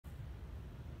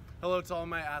Hello to all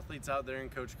my athletes out there in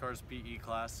Coach Carr's PE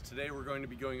class. Today we're going to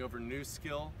be going over new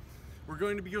skill. We're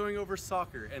going to be going over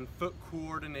soccer and foot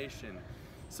coordination.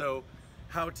 So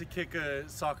how to kick a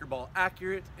soccer ball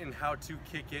accurate and how to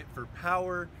kick it for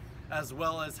power, as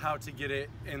well as how to get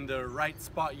it in the right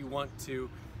spot you want to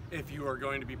if you are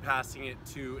going to be passing it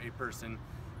to a person,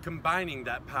 combining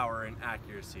that power and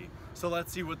accuracy. So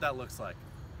let's see what that looks like.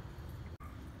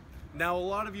 Now, a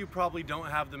lot of you probably don't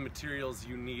have the materials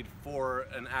you need for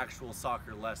an actual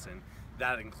soccer lesson.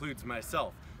 That includes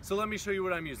myself. So let me show you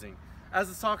what I'm using. As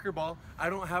a soccer ball, I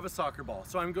don't have a soccer ball,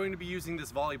 so I'm going to be using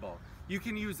this volleyball. You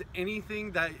can use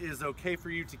anything that is okay for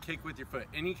you to kick with your foot.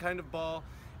 Any kind of ball,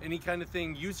 any kind of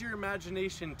thing. Use your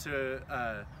imagination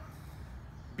to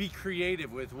be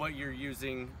creative with what you're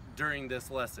using during this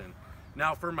lesson.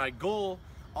 Now for my goal,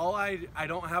 I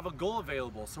don't have a goal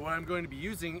available, so what I'm going to be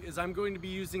using is I'm going to be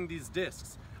using these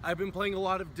discs. I've been playing a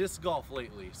lot of disc golf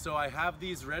lately, so I have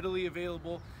these readily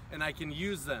available and I can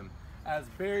use them as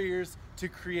barriers to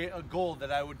create a goal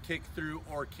that I would kick through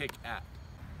or kick at.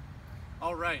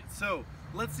 Alright, so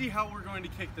let's see how we're going to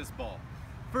kick this ball.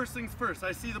 First things first,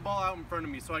 I see the ball out in front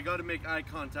of me, so I got to make eye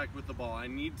contact with the ball. I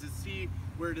need to see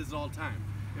where it is at all time.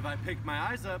 If I pick my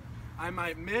eyes up, I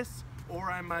might miss or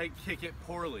I might kick it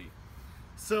poorly.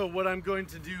 So what I'm going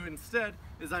to do instead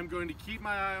is I'm going to keep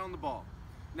my eye on the ball.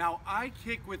 Now I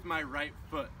kick with my right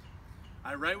foot.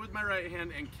 I write with my right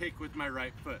hand and kick with my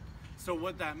right foot. So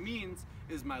what that means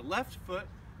is my left foot,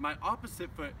 my opposite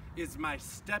foot, is my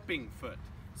stepping foot.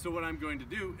 So what I'm going to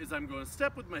do is I'm going to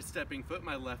step with my stepping foot,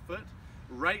 my left foot,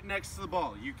 right next to the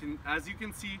ball. As you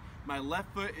can see, my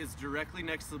left foot is directly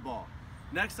next to the ball.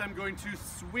 Next, I'm going to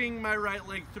swing my right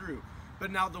leg through. But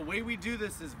now the way we do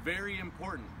this is very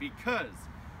important because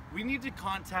we need to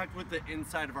contact with the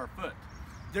inside of our foot.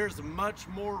 There's much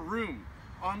more room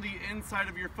on the inside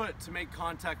of your foot to make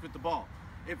contact with the ball.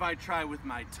 If I try with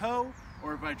my toe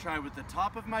or if I try with the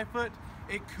top of my foot,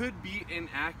 it could be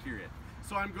inaccurate.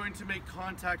 So I'm going to make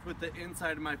contact with the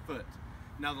inside of my foot.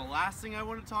 Now the last thing I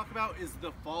want to talk about is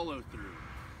the follow through.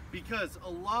 Because a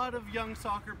lot of young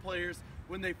soccer players,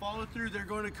 when they follow through, they're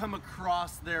going to come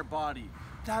across their body.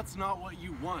 That's not what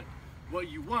you want. What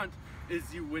you want is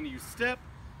when you step,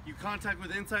 you contact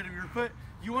with the inside of your foot,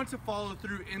 you want to follow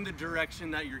through in the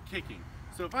direction that you're kicking.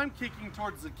 So if I'm kicking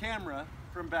towards the camera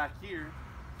from back here,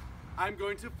 I'm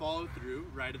going to follow through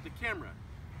right at the camera.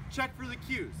 Check for the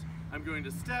cues. I'm going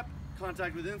to step,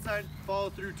 contact with inside, follow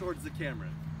through towards the camera.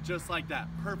 Just like that,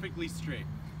 perfectly straight.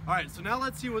 All right, so now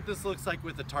let's see what this looks like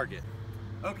with the target.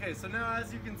 Okay, so now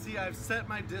as you can see, I've set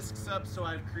my discs up so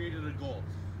I've created a goal.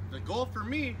 The goal for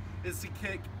me is to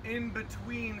kick in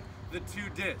between the two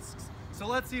discs. So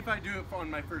let's see if I do it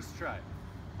on my first try.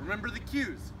 Remember the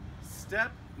cues.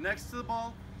 Step next to the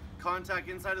ball, contact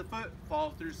inside of the foot,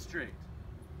 follow through straight.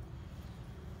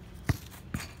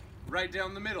 Right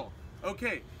down the middle.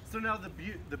 Okay, so now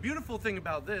the beautiful thing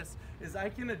about this is I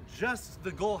can adjust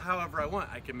the goal however I want.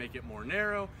 I can make it more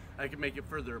narrow, I can make it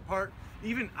further apart.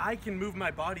 Even I can move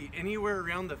my body anywhere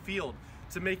around the field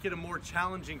to make it a more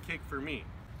challenging kick for me.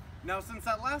 Now, since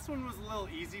that last one was a little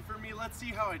easy for me, let's see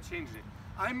how I changed it.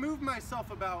 I moved myself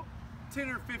about 10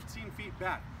 or 15 feet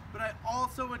back, but I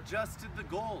also adjusted the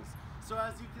goals. So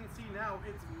as you can see now,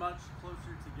 it's much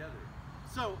closer together.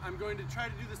 So I'm going to try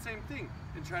to do the same thing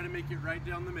and try to make it right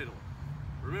down the middle.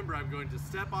 Remember, I'm going to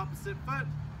step opposite foot,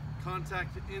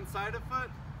 contact inside of foot,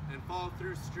 and follow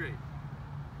through straight.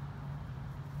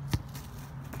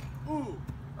 Ooh,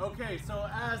 okay, so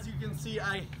as you can see,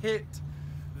 I hit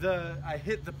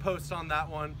the post on that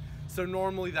one. So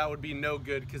normally that would be no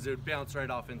good because it would bounce right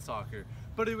off in soccer,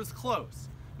 but it was close.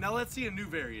 Now let's see a new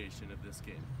variation of this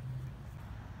game.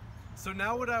 So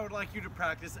now what I would like you to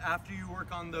practice after you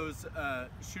work on those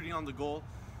shooting on the goal,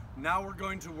 now we're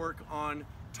going to work on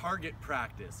target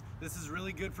practice. This is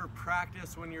really good for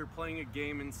practice when you're playing a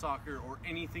game in soccer or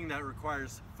anything that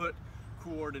requires foot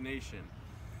coordination.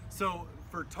 So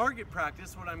for target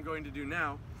practice, what I'm going to do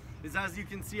now is, as you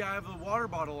can see, I have a water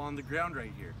bottle on the ground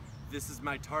right here. This is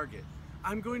my target.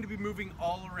 I'm going to be moving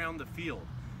all around the field,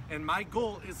 and my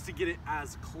goal is to get it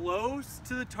as close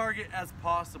to the target as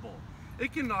possible.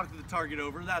 It can knock the target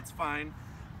over, that's fine,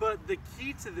 but the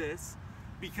key to this,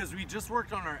 because we just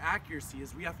worked on our accuracy,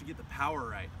 is we have to get the power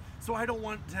right. So I don't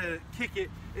want to kick it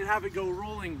and have it go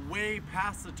rolling way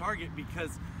past the target,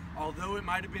 because although it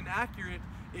might have been accurate,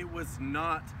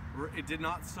 it did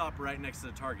not stop right next to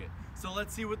the target. So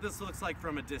let's see what this looks like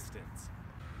from a distance.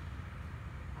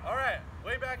 All right,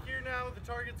 way back here now, the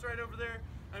target's right over there.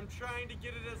 I'm trying to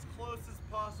get it as close as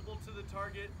possible to the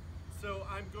target. So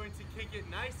I'm going to kick it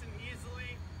nice and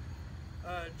easily,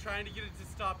 trying to get it to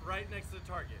stop right next to the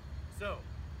target. So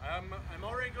I'm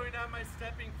already going down my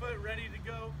stepping foot, ready to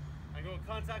go. I go in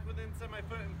contact with the inside of my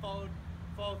foot and follow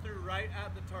through right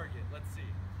at the target. Let's see.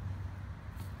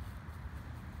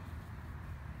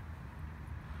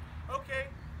 Okay,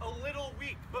 a little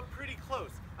weak, but pretty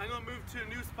close. I'm gonna move to a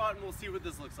new spot and we'll see what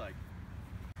this looks like.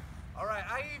 All right,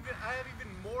 I have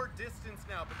even more distance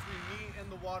now between me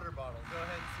and the water bottle. Go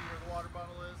ahead and see where the water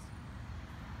bottle is.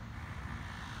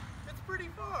 It's pretty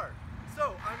far.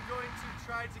 So I'm going to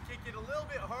try to kick it a little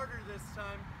bit harder this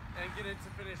time and get it to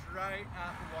finish right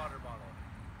at the water bottle.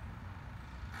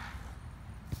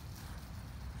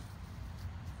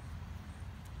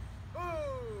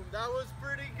 Boom, that was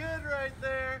pretty good right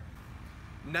there.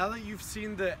 Now that you've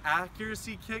seen the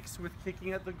accuracy kicks with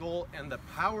kicking at the goal and the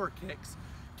power kicks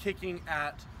kicking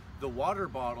at the water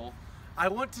bottle, I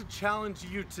want to challenge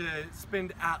you to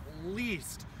spend at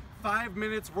least 5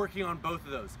 minutes working on both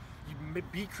of those. You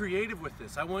be creative with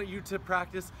this. I want you to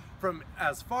practice from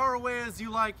as far away as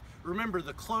you like. Remember,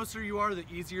 the closer you are, the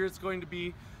easier it's going to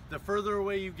be. The further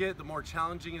away you get, the more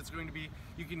challenging it's going to be.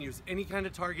 You can use any kind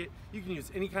of target, you can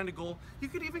use any kind of goal, you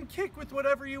could even kick with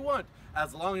whatever you want,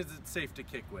 as long as it's safe to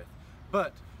kick with.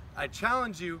 But I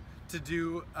challenge you to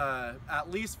do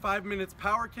at least 5 minutes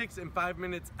power kicks and 5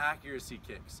 minutes accuracy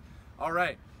kicks. All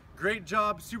right, great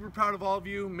job, super proud of all of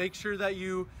you. Make sure that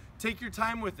you take your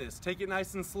time with this, take it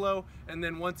nice and slow, and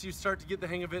then once you start to get the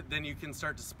hang of it, then you can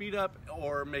start to speed up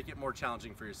or make it more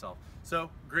challenging for yourself.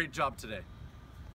 So, great job today.